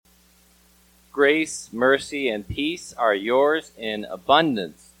grace, mercy, and peace are yours in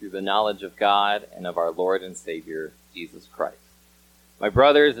abundance through the knowledge of God and of our Lord and Savior, Jesus Christ. My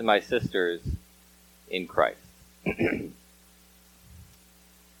brothers and my sisters in Christ.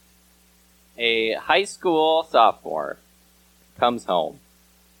 A high school sophomore comes home.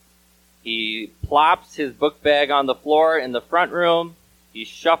 He plops his book bag on the floor in the front room. He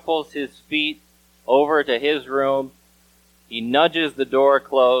shuffles his feet over to his room. He nudges the door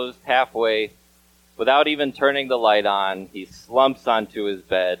closed halfway. Without even turning the light on, he slumps onto his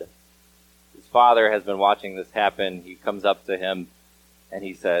bed. His father has been watching this happen. He comes up to him and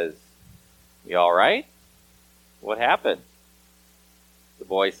he says, "You all right? What happened?" The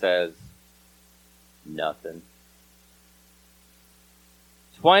boy says, "Nothing."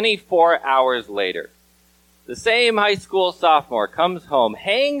 24 hours later, the same high school sophomore comes home,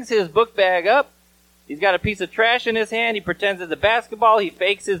 hangs his book bag up. He's got a piece of trash in his hand. He pretends it's a basketball. He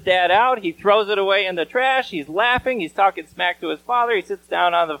fakes his dad out. He throws it away in the trash. He's laughing. He's talking smack to his father. He sits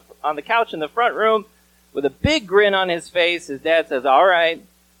down on the couch in the front room with a big grin on his face. His dad says, "All right,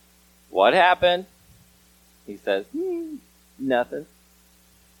 what happened?" He says, "Nothing."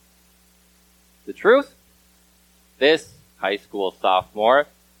 The truth? This high school sophomore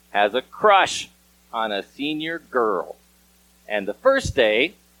has a crush on a senior girl. And the first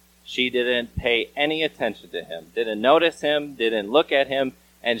day, she didn't pay any attention to him, didn't notice him, didn't look at him,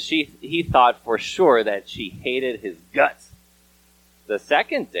 and he thought for sure that she hated his guts. The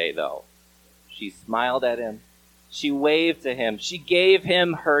second day, though, she smiled at him, she waved to him, she gave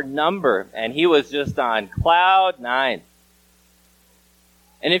him her number, and he was just on cloud nine.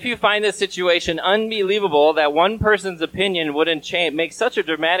 And if you find this situation unbelievable, that one person's opinion wouldn't make such a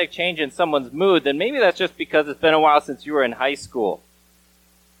dramatic change in someone's mood, then maybe that's just because it's been a while since you were in high school.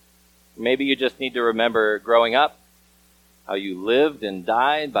 Maybe you just need to remember growing up, how you lived and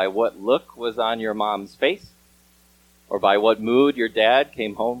died by what look was on your mom's face, or by what mood your dad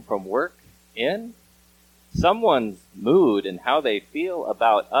came home from work in. Someone's mood and how they feel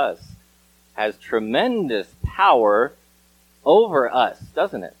about us has tremendous power over us,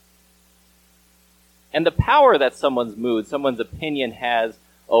 doesn't it? And the power that someone's mood, someone's opinion has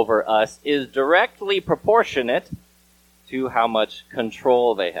over us is directly proportionate to how much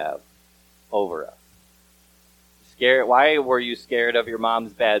control they have over us. Why were you scared of your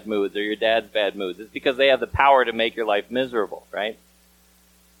mom's bad moods or your dad's bad moods? It's because they have the power to make your life miserable, right?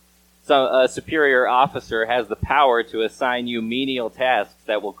 So a superior officer has the power to assign you menial tasks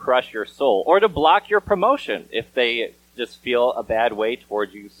that will crush your soul, or to block your promotion if they just feel a bad way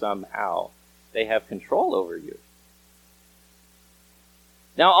towards you somehow. They have control over you.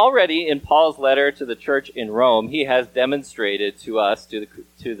 Now, already in Paul's letter to the church in Rome, he has demonstrated to us,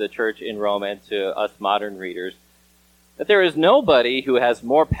 to the church in Rome and to us modern readers, that there is nobody who has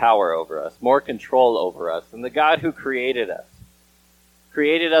more power over us, more control over us than the God who created us.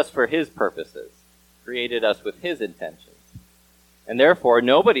 Created us for his purposes, created us with his intentions. And therefore,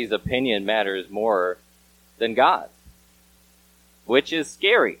 nobody's opinion matters more than God's, which is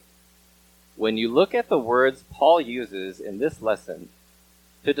scary when you look at the words Paul uses in this lesson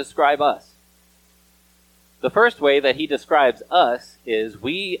to describe us. The first way that he describes us is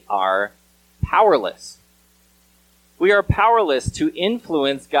we are powerless. We are powerless to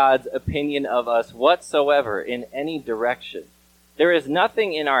influence God's opinion of us whatsoever in any direction. There is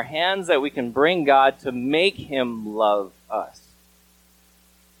nothing in our hands that we can bring God to make him love us.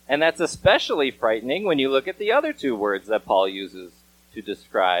 And that's especially frightening when you look at the other two words that Paul uses to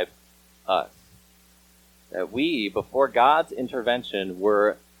describe us. That we, before God's intervention,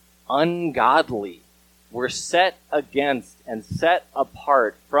 were ungodly. We're set against and set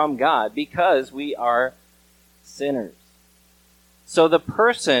apart from God because we are sinners. So the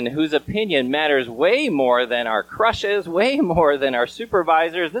person whose opinion matters way more than our crushes, way more than our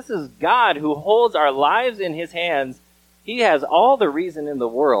supervisors, this is God who holds our lives in his hands. He has all the reason in the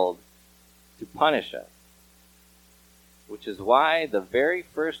world to punish us. Which is why the very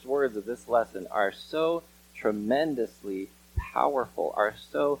first words of this lesson are so tremendously powerful, are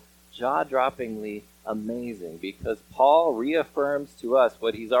so jaw-droppingly amazing, because Paul reaffirms to us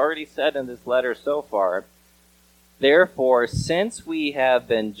what he's already said in this letter so far. Therefore, since we have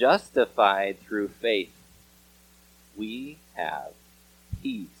been justified through faith, we have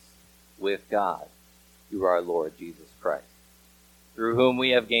peace with God through our Lord Jesus Christ, through whom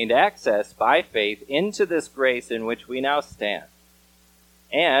we have gained access by faith into this grace in which we now stand.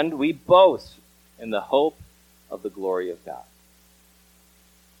 And we boast in the hope of the glory of God.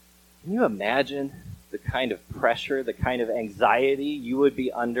 Can you imagine the kind of pressure, the kind of anxiety you would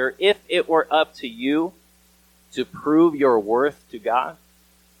be under if it were up to you to prove your worth to God?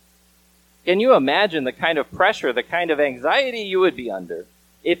 Can you imagine the kind of pressure, the kind of anxiety you would be under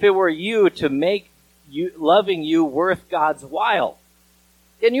if it were you to make loving you worth God's while?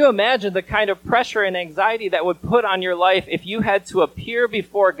 Can you imagine the kind of pressure and anxiety that would put on your life if you had to appear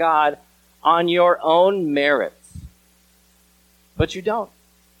before God on your own merits? But you don't.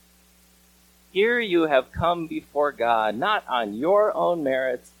 Here you have come before God, not on your own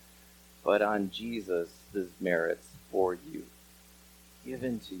merits, but on Jesus' merits for you,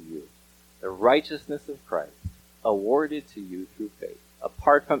 given to you. The righteousness of Christ, awarded to you through faith,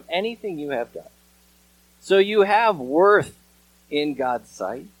 apart from anything you have done. So you have worth in God's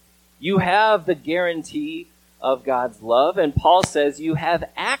sight. You have the guarantee of God's love, and Paul says you have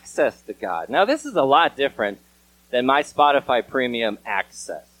access to God. Now, this is a lot different than my Spotify Premium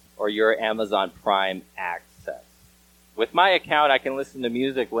access or your Amazon Prime access. With my account, I can listen to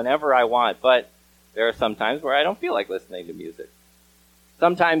music whenever I want, but there are some times where I don't feel like listening to music.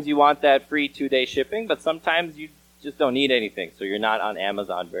 Sometimes you want that free 2-day shipping, but sometimes you just don't need anything, so you're not on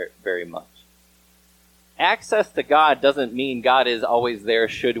Amazon very much. Access to God doesn't mean God is always there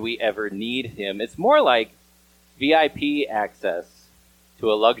should we ever need him. It's more like VIP access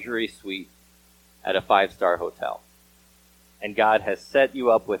to a luxury suite at a 5-star hotel. And God has set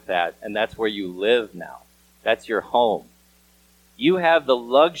you up with that, and that's where you live now. That's your home. You have the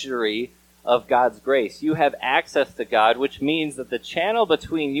luxury of God's grace. You have access to God, which means that the channel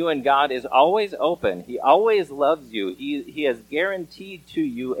between you and God is always open. He always loves you. He has guaranteed to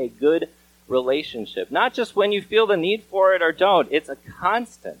you a good relationship. Not just when you feel the need for it or don't. It's a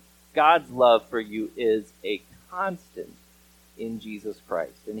constant. God's love for you is a constant in Jesus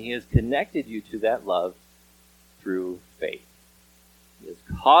Christ. And he has connected you to that love through faith. He has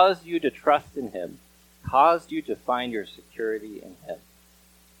caused you to trust in him, caused you to find your security in him.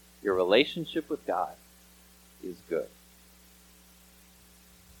 Your relationship with God is good.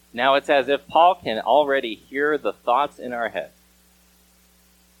 Now it's as if Paul can already hear the thoughts in our head.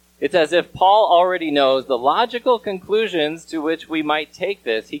 It's as if Paul already knows the logical conclusions to which we might take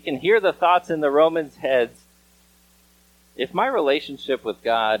this. He can hear the thoughts in the Romans' heads. If my relationship with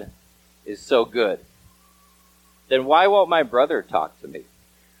God is so good, then why won't my brother talk to me?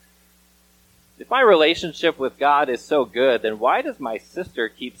 If my relationship with God is so good, then why does my sister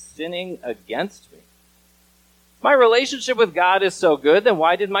keep sinning against me? If my relationship with God is so good, then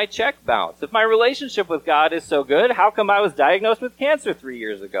why did my check bounce? If my relationship with God is so good, how come I was diagnosed with cancer 3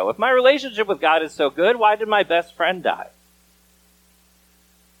 years ago? If my relationship with God is so good, why did my best friend die?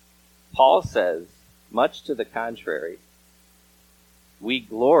 Paul says, much to the contrary, we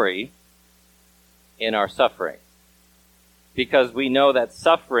glory in our suffering, because we know that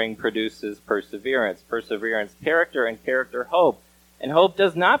suffering produces perseverance. Perseverance, character, and character, hope. And hope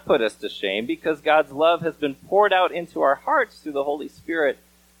does not put us to shame, because God's love has been poured out into our hearts through the Holy Spirit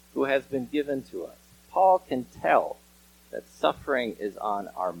who has been given to us. Paul can tell that suffering is on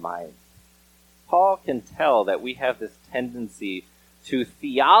our minds. Paul can tell that we have this tendency to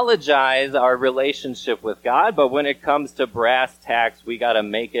theologize our relationship with God, but when it comes to brass tacks, we got to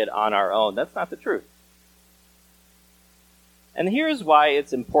make it on our own. That's not the truth. And here's why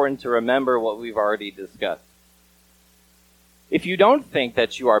it's important to remember what we've already discussed. If you don't think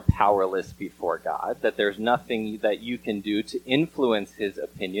that you are powerless before God, that there's nothing that you can do to influence his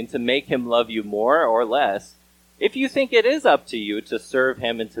opinion, to make him love you more or less, if you think it is up to you to serve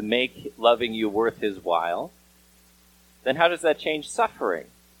him and to make loving you worth his while, then how does that change suffering?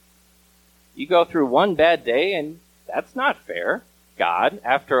 You go through one bad day, and that's not fair. God,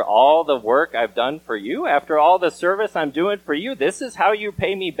 after all the work I've done for you, after all the service I'm doing for you, this is how you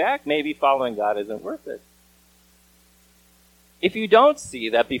pay me back. Maybe following God isn't worth it. If you don't see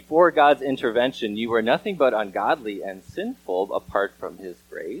that before God's intervention you were nothing but ungodly and sinful apart from his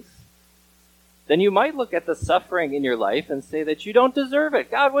grace, then you might look at the suffering in your life and say that you don't deserve it.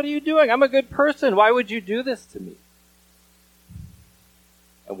 God, what are you doing? I'm a good person. Why would you do this to me?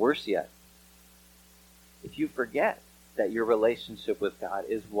 And worse yet, if you forget that your relationship with God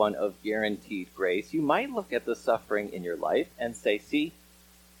is one of guaranteed grace, you might look at the suffering in your life and say, see,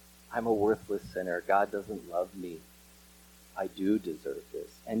 I'm a worthless sinner. God doesn't love me. I do deserve this.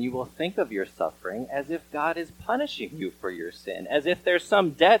 And you will think of your suffering as if God is punishing you for your sin, as if there's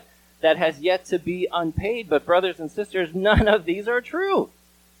some debt that has yet to be unpaid. But brothers and sisters, none of these are true.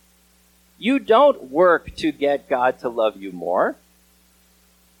 You don't work to get God to love you more.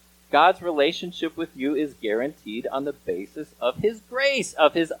 God's relationship with you is guaranteed on the basis of his grace,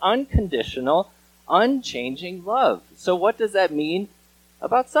 of his unconditional, unchanging love. So what does that mean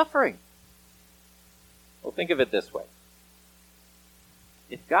about suffering? Well, think of it this way.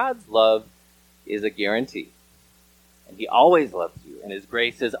 If God's love is a guarantee, And he always loves you, and his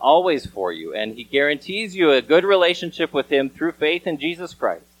grace is always for you, and he guarantees you a good relationship with him through faith in Jesus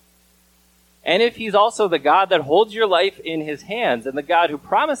Christ. And if he's also the God that holds your life in his hands and the God who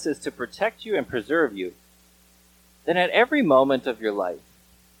promises to protect you and preserve you, then at every moment of your life,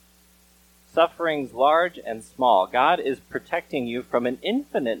 sufferings large and small, God is protecting you from an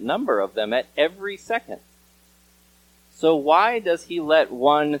infinite number of them at every second. So why does he let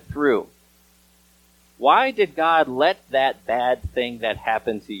one through? Why did God let that bad thing that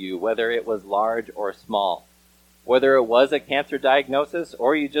happened to you, whether it was large or small, whether it was a cancer diagnosis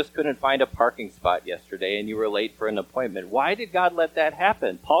or you just couldn't find a parking spot yesterday and you were late for an appointment, why did God let that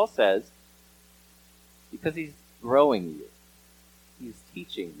happen? Paul says, because he's growing you. He's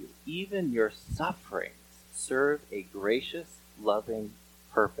teaching you. Even your sufferings serve a gracious, loving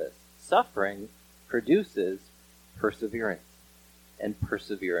purpose. Suffering produces perseverance, and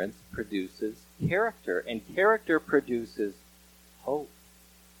perseverance produces character, and character produces hope.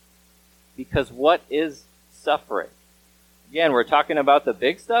 Because what is suffering? Again, we're talking about the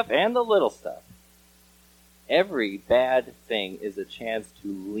big stuff and the little stuff. Every bad thing is a chance to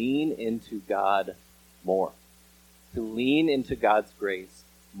lean into God more, to lean into God's grace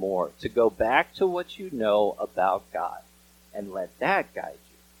more, to go back to what you know about God and let that guide you.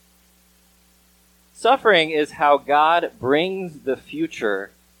 Suffering is how God brings the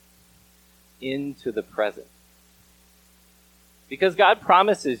future into the present. Because God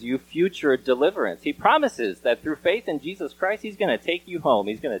promises you future deliverance. He promises that through faith in Jesus Christ, he's going to take you home.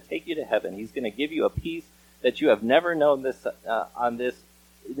 He's going to take you to heaven. He's going to give you a peace that you have never known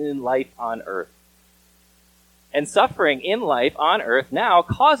in life on earth. And suffering in life on earth now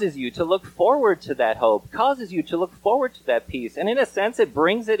causes you to look forward to that hope, causes you to look forward to that peace. And in a sense, it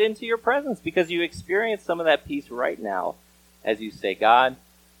brings it into your presence because you experience some of that peace right now as you say, God,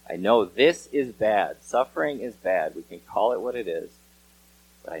 I know this is bad. Suffering is bad. We can call it what it is,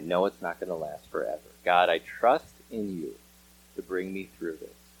 but I know it's not going to last forever. God, I trust in you to bring me through this.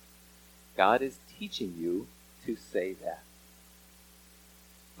 God is teaching you to say that.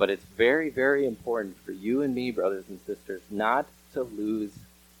 But it's very, very important for you and me, brothers and sisters, not to lose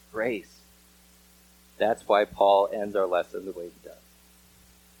grace. That's why Paul ends our lesson the way he does.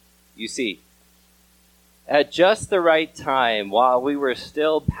 You see, at just the right time, while we were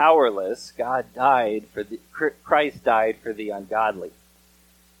still powerless, Christ died for the ungodly.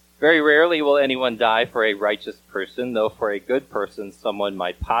 Very rarely will anyone die for a righteous person, though for a good person someone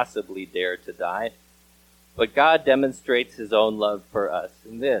might possibly dare to die. But God demonstrates his own love for us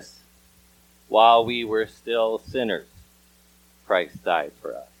in this. While we were still sinners, Christ died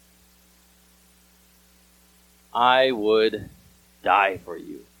for us. I would die for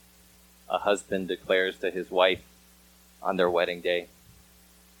you, a husband declares to his wife on their wedding day.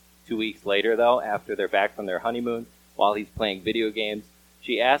 2 weeks later, though, after they're back from their honeymoon, while he's playing video games,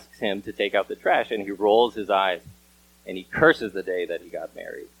 she asks him to take out the trash, and he rolls his eyes, and he curses the day that he got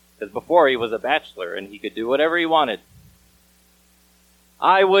married. Because before he was a bachelor and he could do whatever he wanted.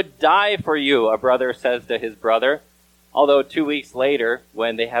 I would die for you, a brother says to his brother. Although 2 weeks later,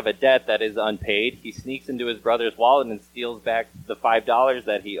 when they have a debt that is unpaid, he sneaks into his brother's wallet and steals back the $5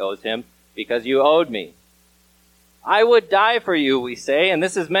 that he owes him because you owed me. I would die for you, we say, and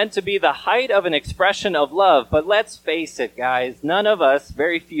this is meant to be the height of an expression of love. But let's face it, guys, none of us,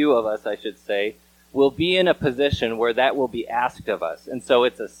 very few of us, I should say, will be in a position where that will be asked of us. And so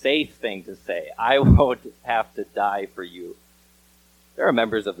it's a safe thing to say, I won't have to die for you. There are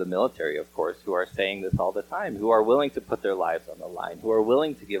members of the military, of course, who are saying this all the time, who are willing to put their lives on the line, who are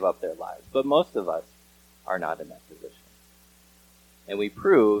willing to give up their lives. But most of us are not in that position. And we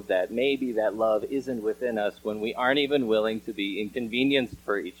prove that maybe that love isn't within us when we aren't even willing to be inconvenienced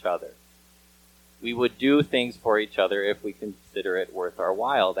for each other. We would do things for each other if we consider it worth our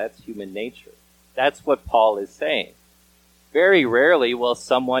while. That's human nature. That's what Paul is saying. Very rarely will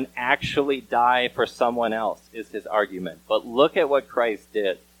someone actually die for someone else, is his argument. But look at what Christ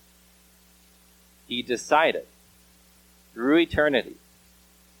did. He decided, through eternity,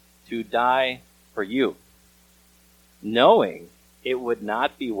 to die for you, knowing it would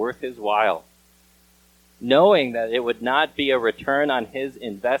not be worth his while, knowing that it would not be a return on his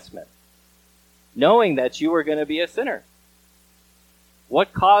investment, knowing that you were going to be a sinner.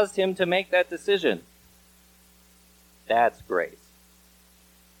 What caused him to make that decision? That's grace.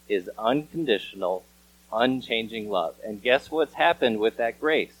 Is unconditional, unchanging love. And guess what's happened with that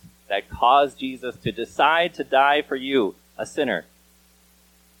grace that caused Jesus to decide to die for you, a sinner?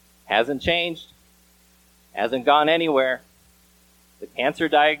 Hasn't changed. Hasn't gone anywhere. The cancer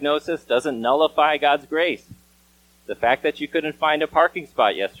diagnosis doesn't nullify God's grace. The fact that you couldn't find a parking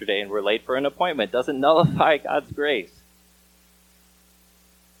spot yesterday and were late for an appointment doesn't nullify God's grace.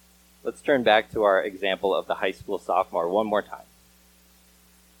 Let's turn back to our example of the high school sophomore one more time.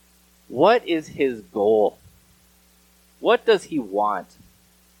 What is his goal? What does he want?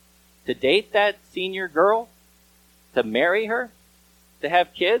 To date that senior girl? To marry her? To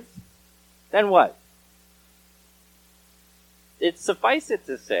have kids? Then what? Suffice it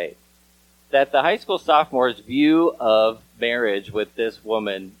to say that the high school sophomore's view of marriage with this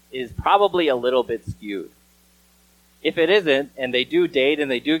woman is probably a little bit skewed. If it isn't, and they do date and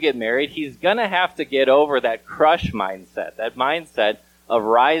they do get married, he's going to have to get over that crush mindset, that mindset of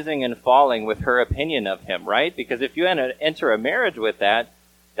rising and falling with her opinion of him, right? Because if you enter a marriage with that,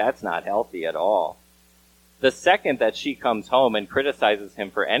 that's not healthy at all. The second that she comes home and criticizes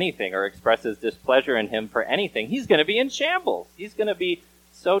him for anything or expresses displeasure in him for anything, he's going to be in shambles. He's going to be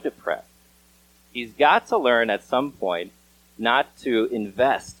so depressed. He's got to learn at some point not to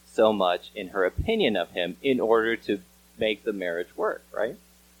invest so much in her opinion of him in order to make the marriage work, right?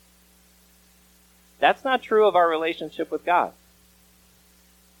 That's not true of our relationship with God.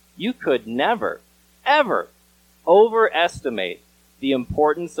 You could never, ever overestimate the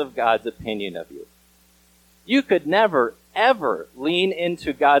importance of God's opinion of you. You could never, ever lean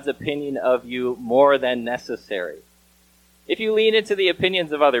into God's opinion of you more than necessary. If you lean into the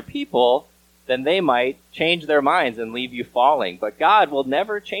opinions of other people, then they might change their minds and leave you falling. But God will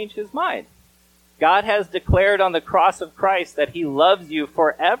never change his mind. God has declared on the cross of Christ that he loves you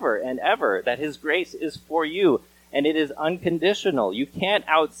forever and ever, that his grace is for you, and it is unconditional. You can't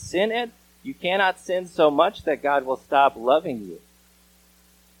out-sin it. You cannot sin so much that God will stop loving you.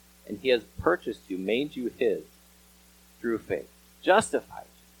 And he has purchased you, made you his through faith, justified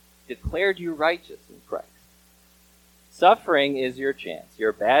you, declared you righteous in Christ. Suffering is your chance.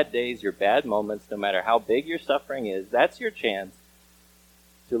 Your bad days, your bad moments, no matter how big your suffering is, that's your chance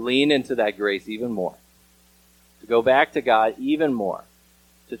to lean into that grace even more, to go back to God even more,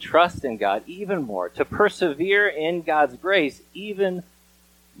 to trust in God even more, to persevere in God's grace even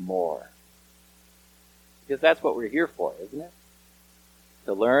more. Because that's what we're here for, isn't it?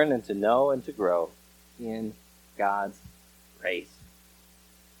 To learn and to know and to grow in God's grace.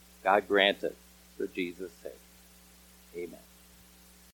 God grant it for Jesus' sake. Amen.